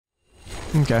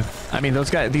Okay. I mean,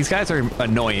 these guys are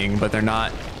annoying, but they're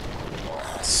not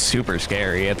super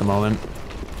scary at the moment.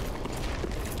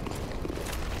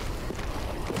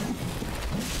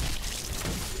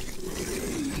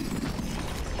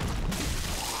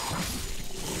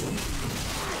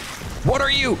 What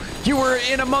are you? You were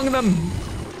in among them.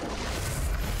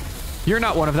 You're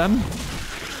not one of them.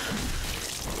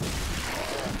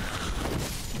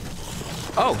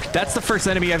 Oh, that's the first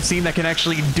enemy I've seen that can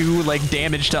actually do, like,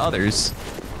 damage to others.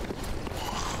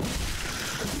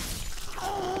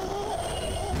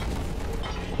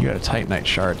 You got a Titanite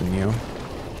shard in you.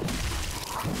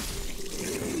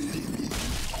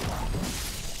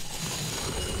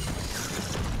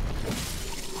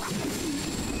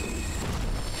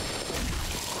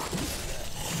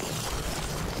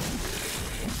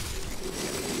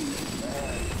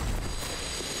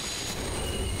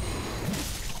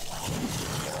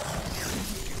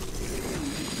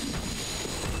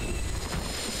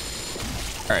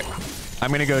 Alright,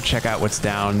 I'm gonna go check out what's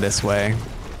down this way.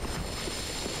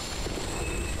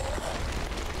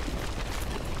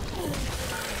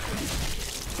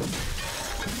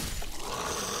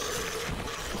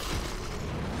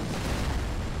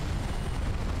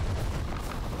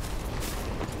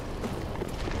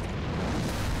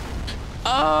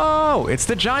 Oh, it's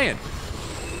the giant.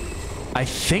 I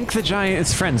think the giant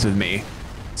is friends with me,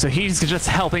 so he's just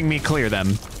helping me clear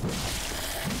them.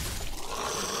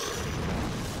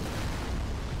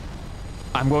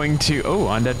 I'm going to... Oh,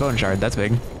 undead bone shard. That's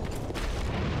big.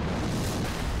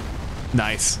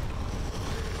 Nice.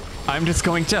 I'm just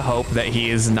going to hope that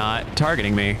he is not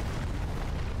targeting me.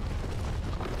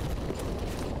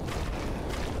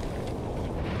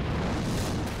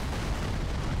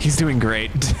 He's doing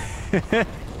great.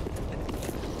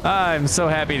 I'm so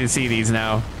happy to see these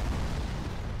now.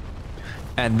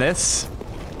 And this?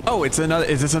 Oh, it's another...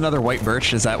 Is this another white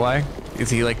birch? Is that why? Is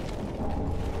he like...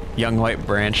 Young white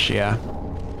branch? Yeah.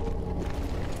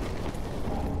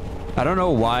 I don't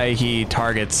know why he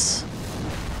targets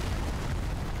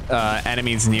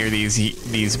enemies near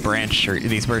these birch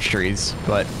trees,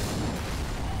 but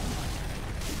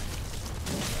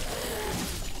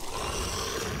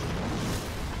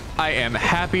I am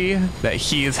happy that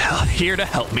he is here to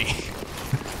help me.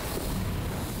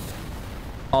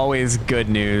 Always good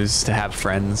news to have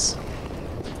friends.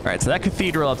 All right, so that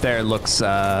cathedral up there looks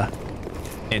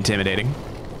intimidating.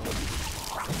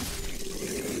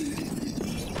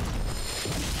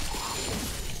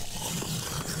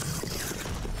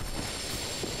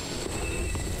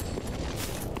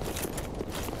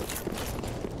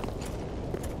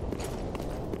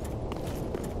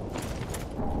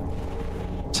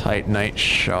 Titanite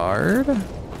shard.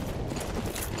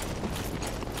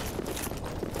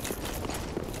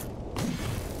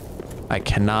 I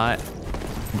cannot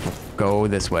go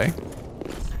this way.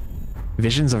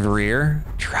 Visions of rear.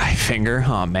 Dry finger.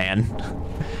 Oh man.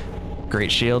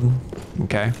 Great shield.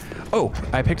 Okay. Oh,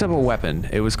 I picked up a weapon.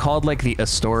 It was called like the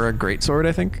Astora Greatsword,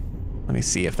 I think. Let me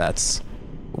see if that's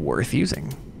worth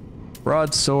using.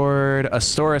 Broadsword,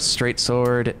 Astora Straight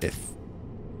Sword,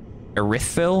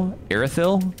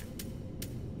 Irithil.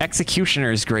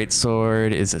 Executioner's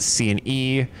Greatsword is a C and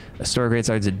E. Astora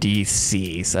Greatsword's a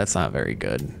DC, so that's not very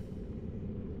good.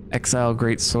 Exile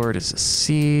Greatsword is a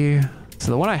C.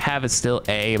 So the one I have is still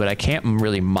A, but I can't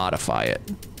really modify it.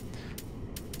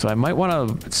 So I might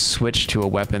want to switch to a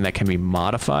weapon that can be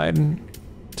modified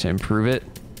to improve it.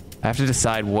 I have to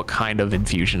decide what kind of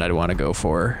infusion I'd want to go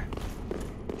for.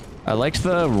 I liked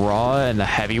the raw and the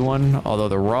heavy one, although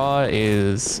the raw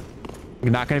is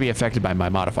not going to be affected by my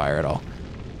modifier at all.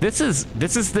 This is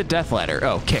the death ladder.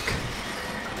 Oh, kick.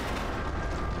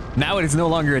 Now it is no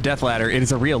longer a death ladder, it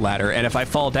is a real ladder, and if I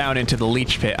fall down into the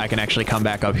leech pit, I can actually come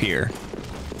back up here.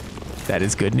 That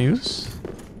is good news.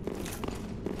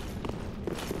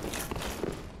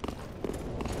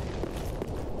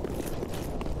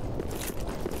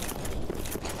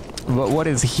 But what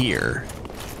is here?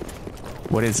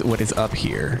 What is up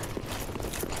here?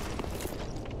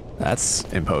 That's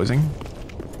imposing.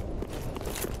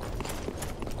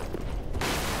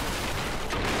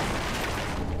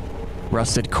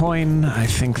 Rusted coin, I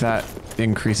think that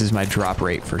increases my drop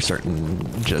rate for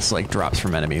certain, just like drops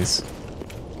from enemies.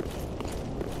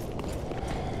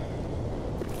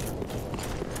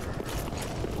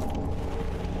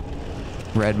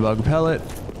 Red bug pellet.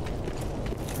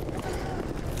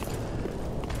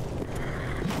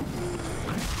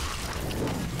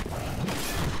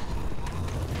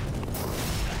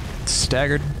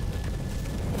 Staggered.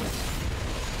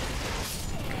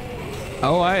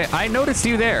 Oh, I noticed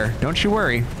you there. Don't you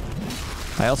worry.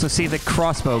 I also see the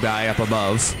crossbow guy up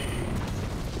above.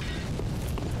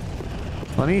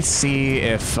 Let me see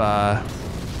if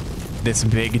this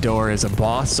big door is a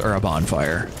boss or a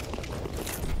bonfire.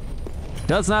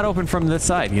 Does not open from this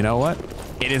side. You know what?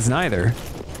 It is neither.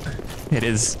 It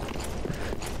is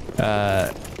an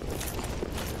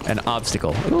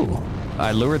obstacle. Ooh,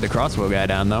 I lured the crossbow guy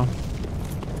down though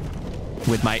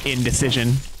with my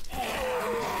indecision.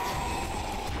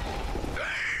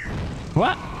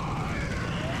 What?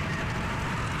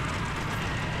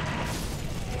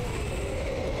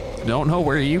 Don't know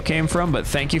where you came from, but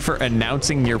thank you for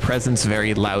announcing your presence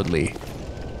very loudly.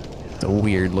 It's a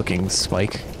weird looking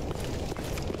spike.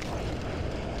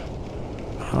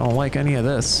 I don't like any of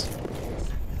this.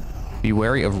 Be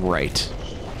wary of right.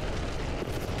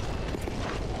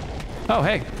 Oh,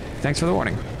 hey, thanks for the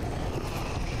warning.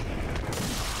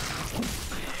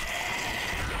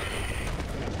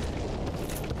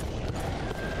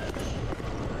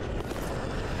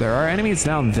 There are enemies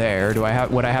down there.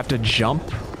 Would I have to jump?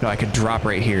 No, I could drop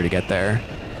right here to get there.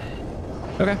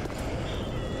 Okay.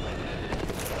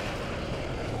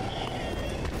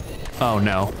 Oh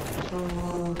no.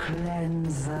 Oh,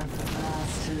 cleanse of the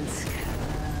bastard's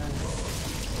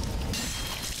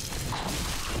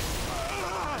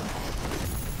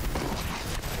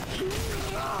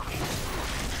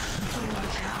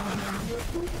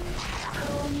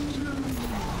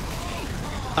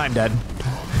I'm dead.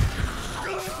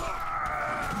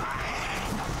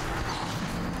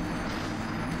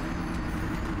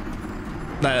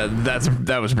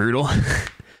 That was brutal.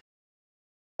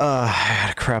 I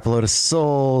got a crap load of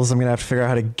souls. I'm gonna have to figure out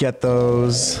how to get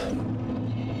those.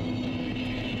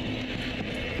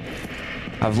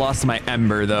 I've lost my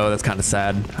ember though. That's kind of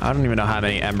sad. I don't even know how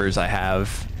many embers I have.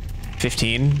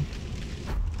 15?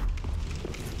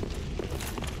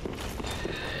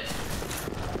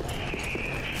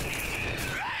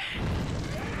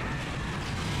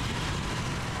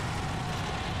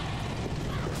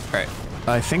 Alright.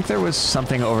 I think there was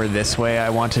something over this way I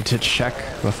wanted to check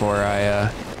before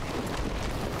I,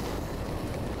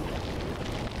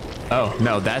 Oh,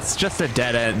 no, that's just a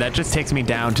dead end. That just takes me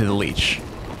down to the leech.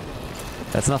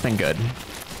 That's nothing good.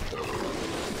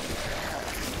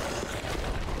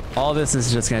 All this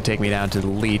is just gonna take me down to the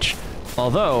leech.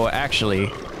 Although,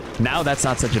 actually, now that's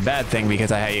not such a bad thing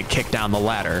because I kicked down the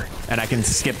ladder and I can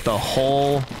skip the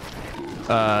whole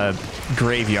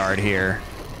graveyard here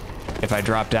if I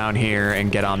drop down here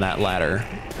and get on that ladder.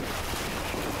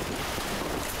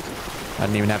 I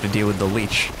didn't even have to deal with the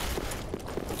leech.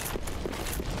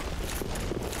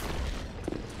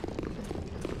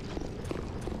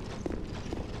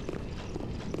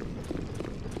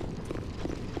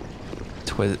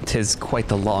 Tis quite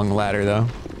the long ladder, though.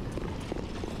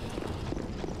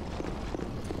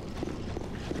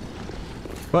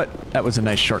 But that was a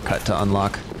nice shortcut to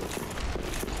unlock.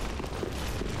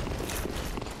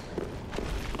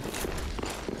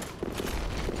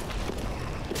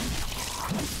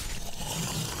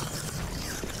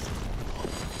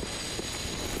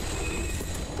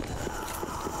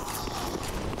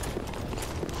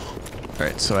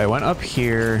 Alright, so I went up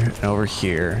here and over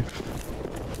here.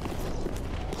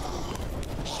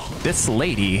 This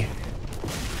lady...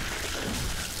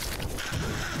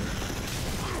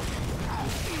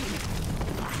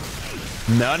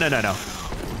 No, no, no, no.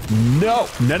 No,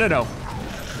 no, no, no.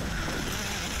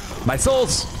 My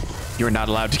souls! You are not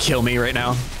allowed to kill me right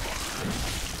now.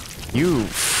 You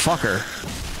fucker.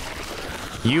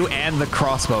 You and the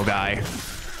crossbow guy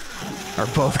are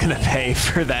both gonna pay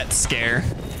for that scare.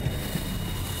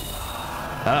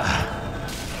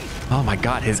 Oh my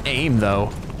god, his aim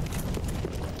though.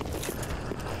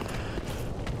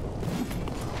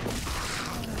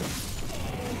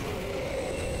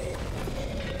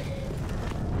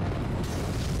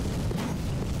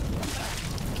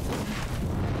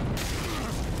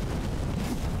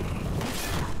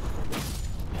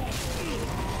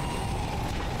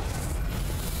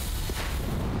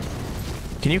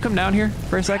 Can you come down here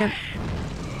for a second?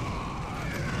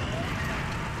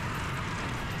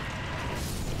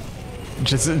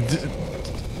 Just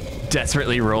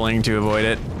desperately rolling to avoid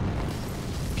it.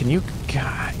 Can you...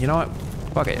 God, you know what?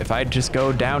 Fuck it. If I just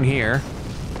go down here,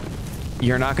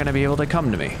 you're not going to be able to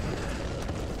come to me.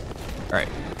 Alright.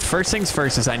 First things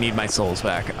first is I need my souls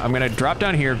back. I'm going to drop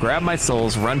down here, grab my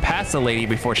souls, run past the lady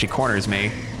before she corners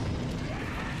me.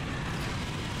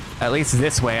 At least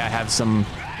this way I have some...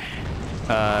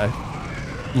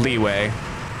 leeway.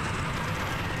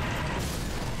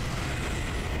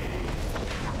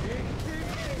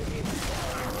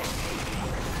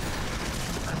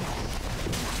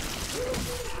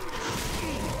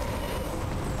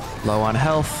 Low on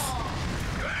health.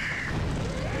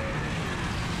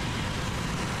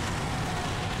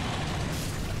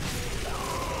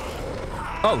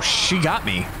 Oh, she got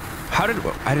me. How did...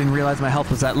 I didn't realize my health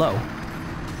was that low.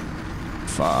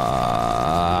 Fuck.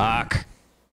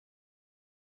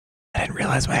 I didn't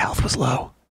realize my health was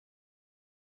low.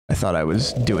 I thought I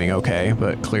was doing okay,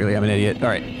 but clearly I'm an idiot. All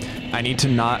right. I need to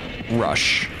not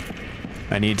rush.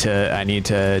 I need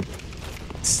to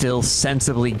still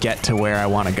sensibly get to where I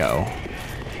want to go.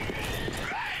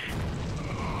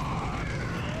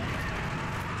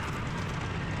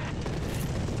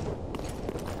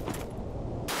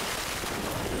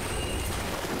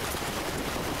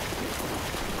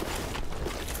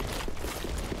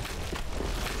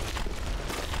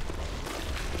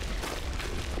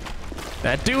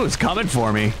 That dude was coming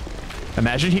for me.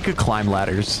 Imagine he could climb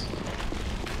ladders.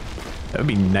 That would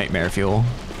be nightmare fuel.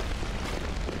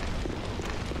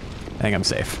 I think I'm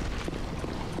safe.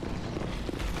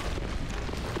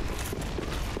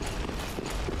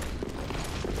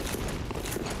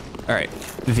 All right,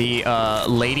 the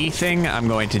lady thing I'm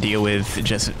going to deal with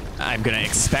just, I'm gonna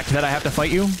expect that I have to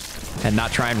fight you and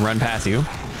not try and run past you.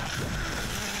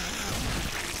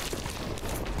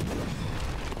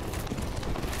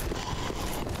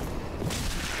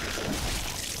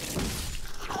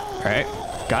 All right,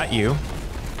 got you.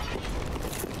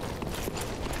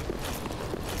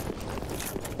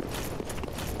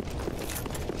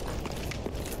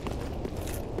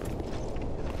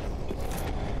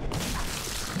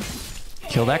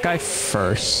 Kill that guy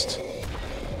first.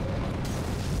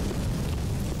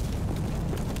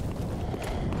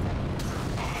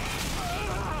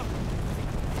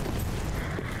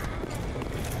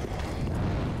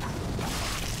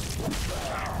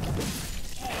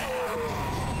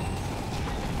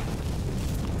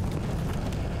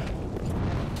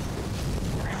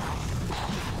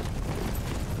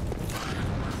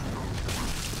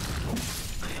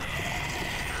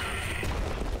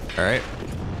 All right.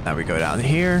 Now we go down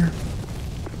here.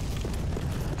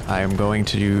 I am going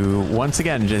to, once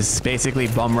again, just basically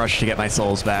bum rush to get my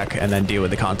souls back and then deal with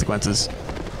the consequences.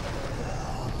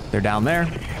 They're down there.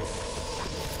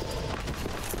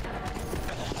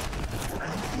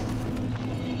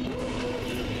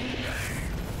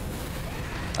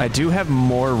 I do have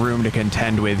more room to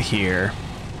contend with here.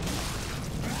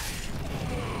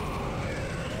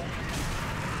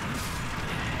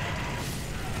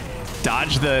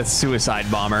 Dodge the suicide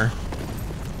bomber.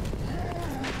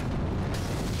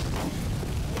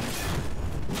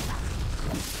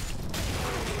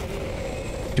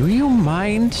 Do you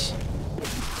mind?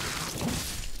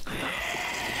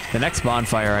 The next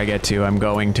bonfire I get to, I'm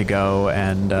going to go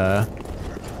and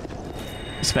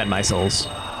spend my souls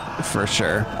for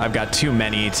sure. I've got too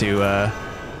many to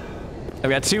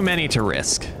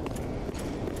risk.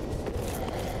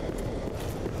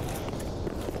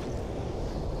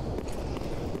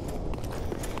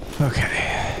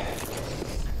 Okay.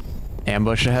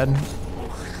 Ambush ahead.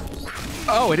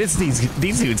 Oh, it is these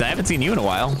dudes. I haven't seen you in a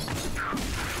while.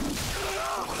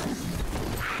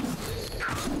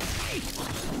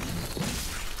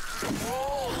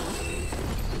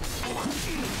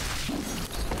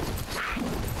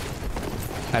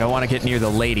 I don't want to get near the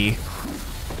lady.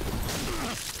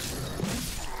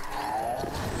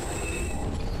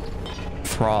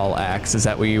 Thrall axe. Is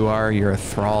that what you are? You're a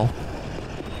thrall.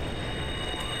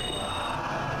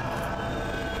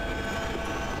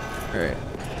 All right.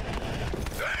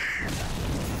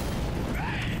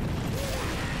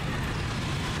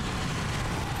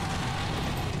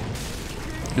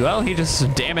 Well, he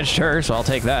just damaged her, so I'll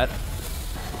take that.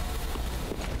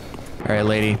 All right,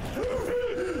 lady.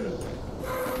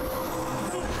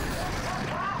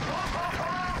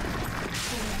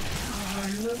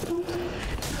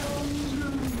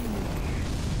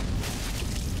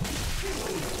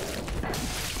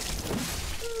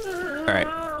 All right.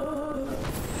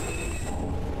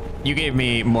 You gave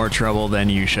me more trouble than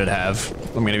you should have.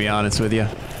 I'm gonna be honest with you.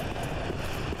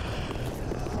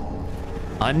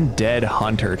 Undead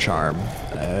Hunter Charm.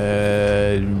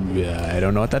 I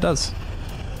don't know what that does.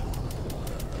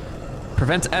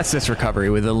 Prevents Estus recovery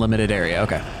with a limited area.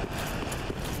 Okay.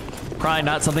 Probably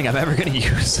not something I'm ever gonna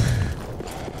use.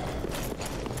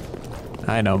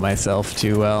 I know myself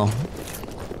too well.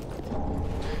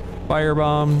 Fire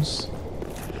bombs.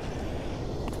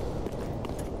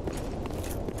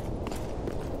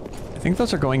 I think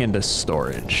those are going into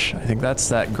storage. I think that's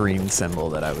that green symbol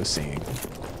that I was seeing.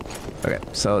 Okay,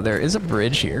 so there is a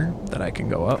bridge here that I can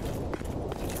go up.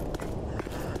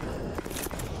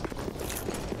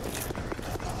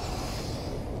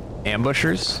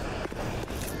 Ambushers.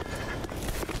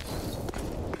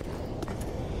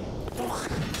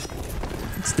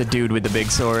 It's the dude with the big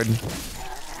sword.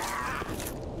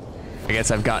 I guess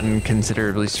I've gotten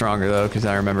considerably stronger though, because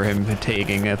I remember him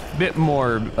taking a bit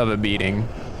more of a beating.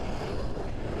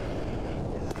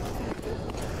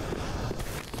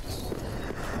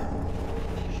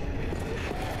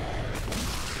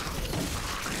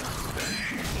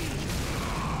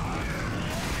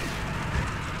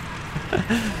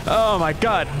 Oh my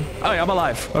god. Oh yeah, I'm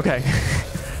alive. Okay.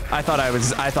 I thought I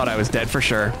was dead for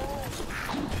sure.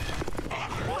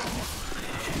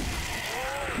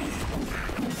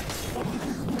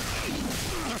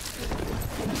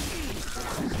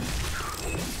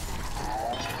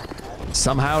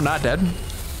 Somehow not dead.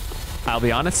 I'll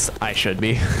be honest, I should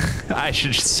be. I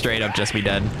should straight up just be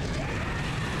dead.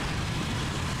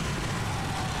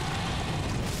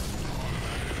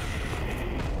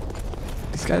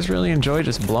 These guys really enjoy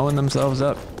just blowing themselves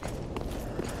up.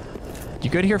 You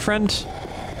good here, friend?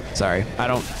 Sorry, I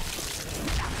don't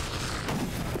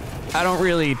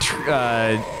really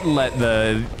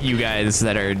let you guys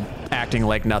that are acting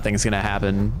like nothing's gonna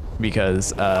happen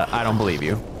because I don't believe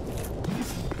you.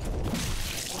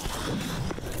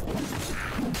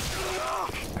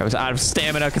 I was out of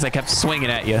stamina because I kept swinging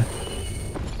at you. All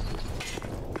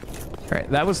right,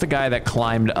 that was the guy that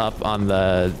climbed up on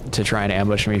to try and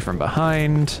ambush me from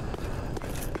behind.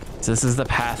 So this is the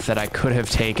path that I could have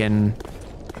taken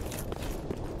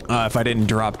if I didn't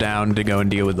drop down to go and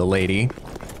deal with the lady.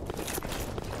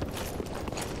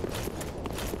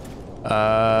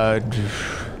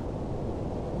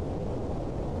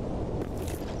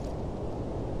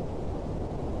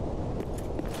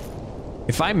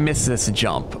 If I miss this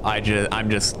jump, I'm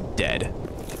just dead.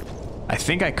 I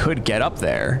think I could get up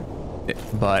there,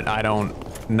 but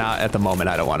not at the moment.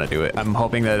 I don't want to do it. I'm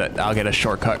hoping that I'll get a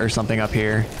shortcut or something up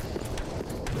here.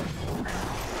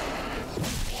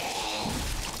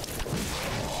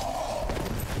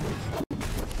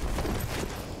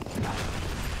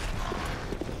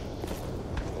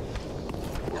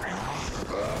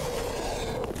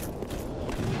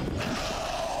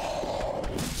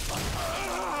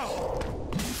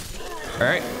 All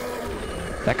right,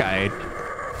 that guy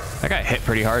hit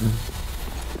pretty hard.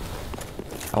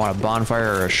 I want a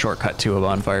bonfire or a shortcut to a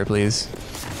bonfire, please.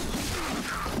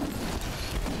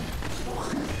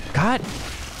 God,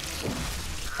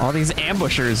 all these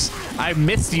ambushers. I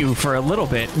missed you for a little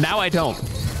bit. Now I don't.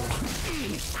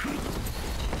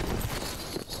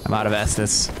 I'm out of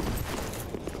Estus.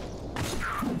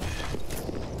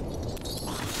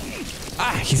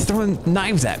 Ah, he's throwing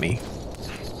knives at me.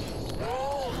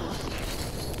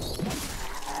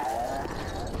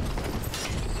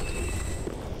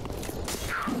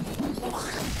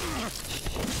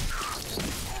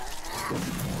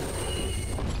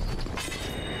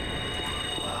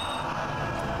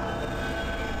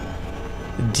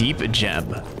 Deep gem.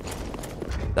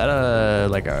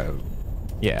 That like a,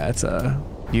 yeah, it's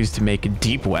used to make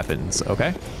deep weapons.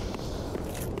 Okay.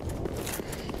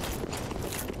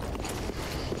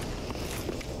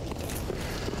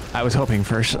 I was hoping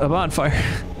for a bonfire,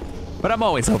 but I'm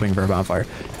always hoping for a bonfire.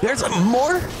 There's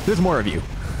more? There's more of you.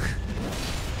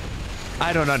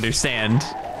 I don't understand.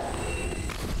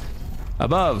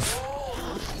 Above.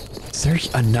 Is there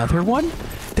another one?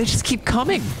 They just keep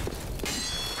coming.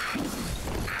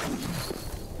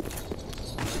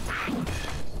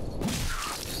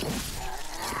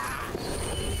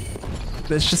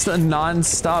 It's just a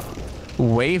non-stop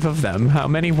wave of them. How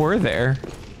many were there?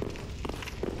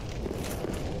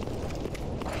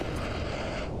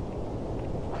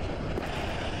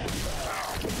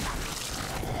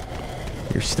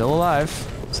 You're still alive,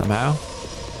 somehow.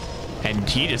 And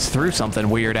he just threw something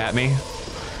weird at me.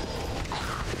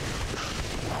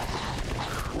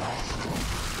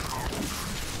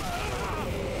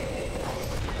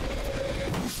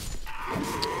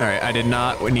 All right, I did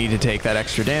not need to take that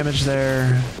extra damage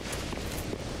there.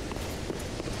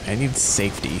 I need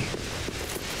safety.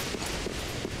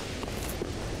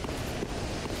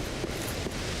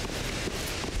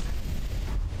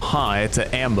 Huh, it's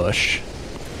an ambush.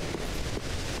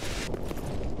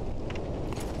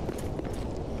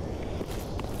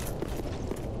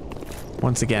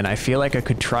 Once again, I feel like I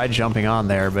could try jumping on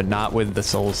there, but not with the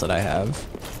souls that I have.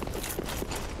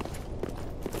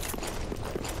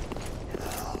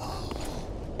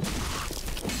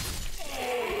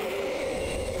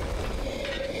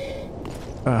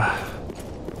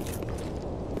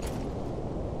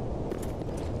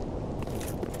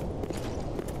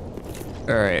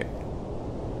 All right.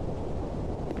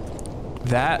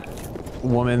 That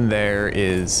woman there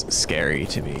is scary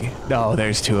to me. Oh,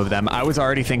 there's two of them. I was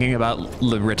already thinking about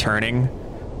returning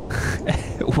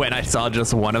when I saw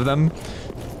just one of them.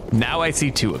 Now I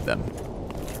see two of them.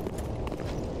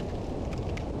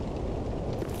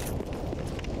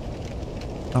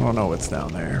 I don't know what's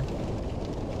down there.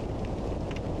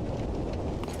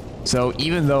 So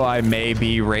even though I may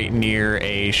be right near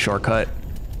a shortcut,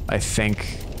 I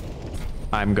think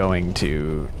I'm going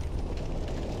to...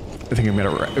 I think I'm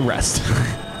gonna rest.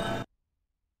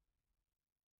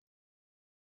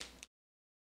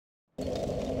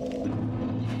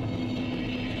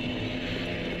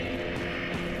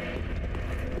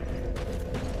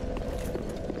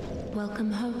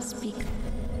 Welcome home, speaker.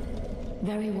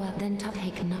 Very well, then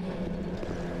taken up.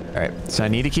 Alright, so I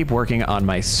need to keep working on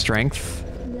my strength.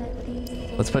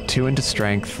 Let's put 2 into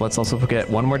strength. Let's also get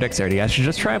 1 more dexterity. I should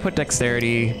just try and put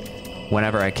dexterity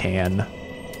whenever I can.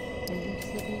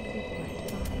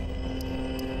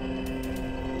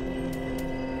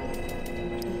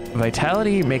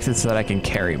 Vitality makes it so that I can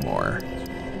carry more.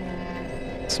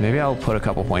 So maybe I'll put a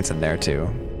couple points in there too.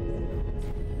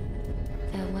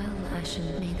 Farewell,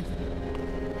 Ashen Maiden.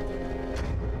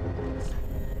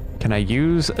 Can I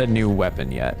use a new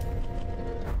weapon yet?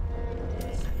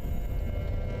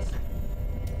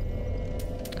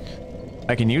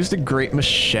 I can use the Great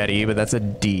Machete, but that's a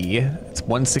D. It's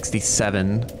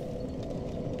 167.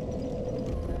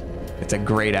 It's a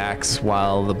Great Axe,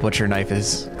 while the Butcher Knife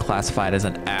is classified as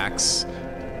an axe.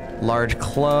 Large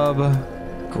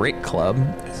Club, Great Club.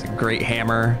 It's a Great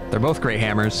Hammer. They're both Great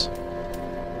Hammers.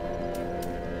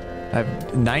 I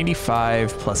have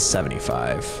 95 plus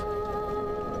 75.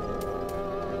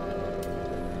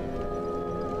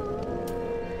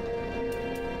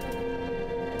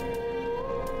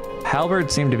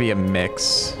 Halberd seemed to be a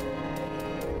mix.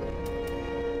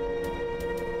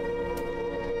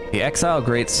 The Exile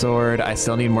Greatsword, I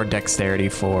still need more dexterity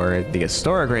for. The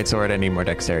Astora Greatsword, I need more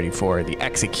dexterity for. The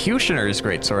Executioner's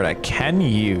Greatsword, I can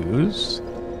use.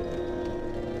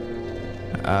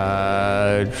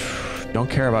 Don't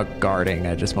care about guarding.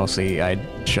 I just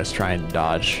try and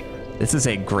dodge. This is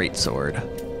a Greatsword.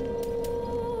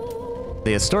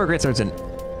 The Astora Greatsword's an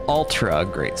Ultra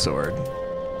Greatsword.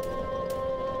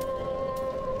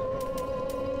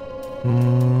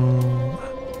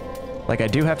 Like I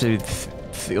do have to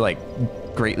like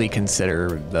greatly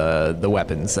consider the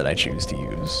weapons that I choose to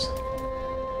use.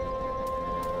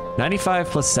 95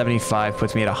 plus 75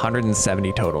 puts me at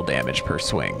 170 total damage per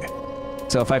swing.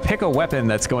 So if I pick a weapon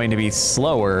that's going to be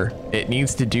slower, it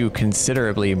needs to do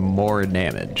considerably more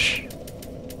damage.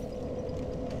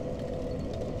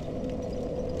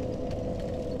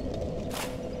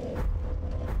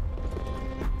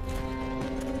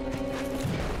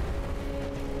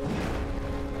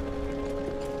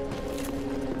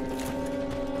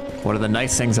 One of the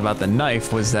nice things about the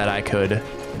knife was that I could...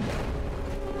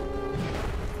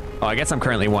 Oh, I guess I'm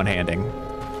currently one-handing.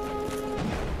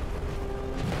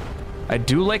 I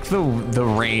do like the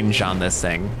range on this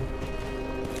thing.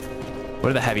 What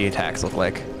do the heavy attacks look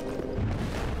like?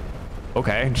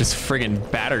 Okay, just friggin'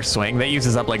 batter swing. That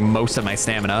uses up like most of my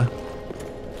stamina.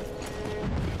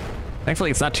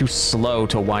 Thankfully, it's not too slow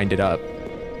to wind it up.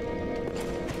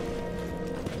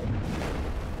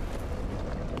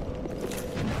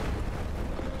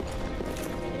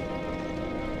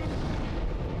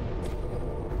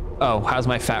 Oh, how's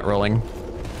my fat rolling?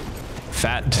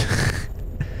 Fat.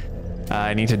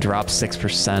 I need to drop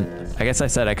 6%. I guess I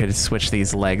said I could switch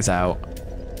these legs out.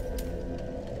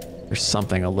 There's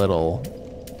something a little...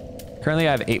 Currently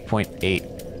I have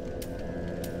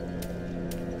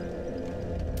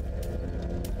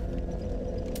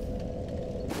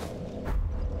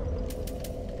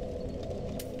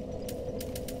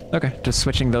Okay, just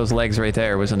switching those legs right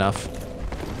there was enough.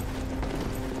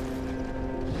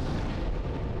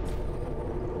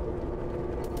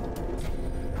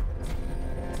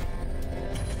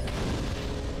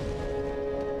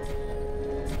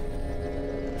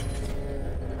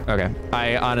 Okay,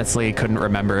 I honestly couldn't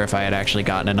remember if I had actually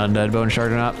gotten an Undead Bone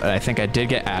Shard or not, but I think I did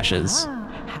get ashes.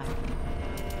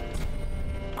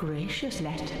 Gracious,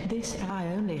 let this I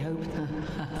only hope.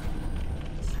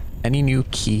 Any new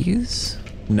keys?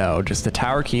 No, just the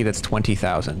tower key that's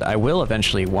 20,000. I will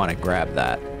eventually want to grab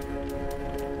that.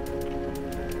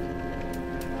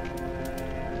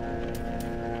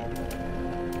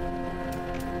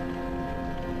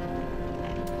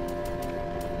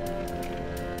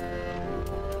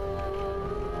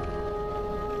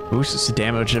 Boosts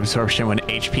damage absorption when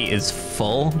HP is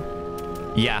full?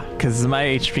 Yeah, because my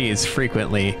HP is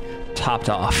frequently topped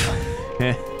off.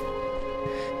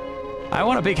 I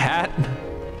want a big hat.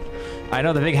 I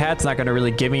know the big hat's not going to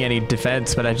really give me any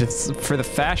defense, but I just, for the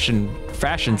fashion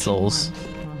souls.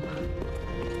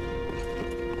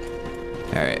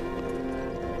 All right.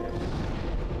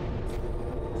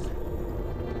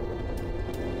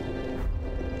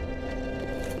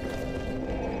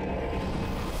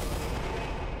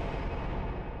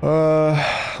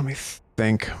 Let me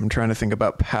think. I'm trying to think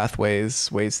about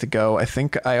pathways, ways to go. I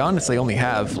think I honestly only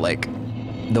have like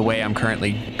the way I'm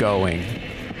currently going.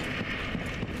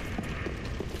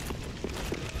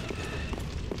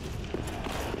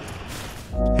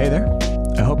 Hey there.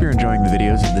 I hope you're enjoying the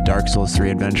videos of the Dark Souls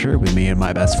 3 adventure with me and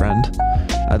my best friend.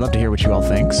 I'd love to hear what you all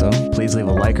think, so please leave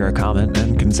a like or a comment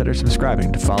and consider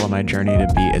subscribing to follow my journey to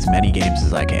beat as many games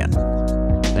as I can.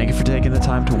 Thank you for taking the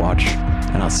time to watch,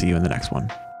 and I'll see you in the next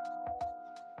one.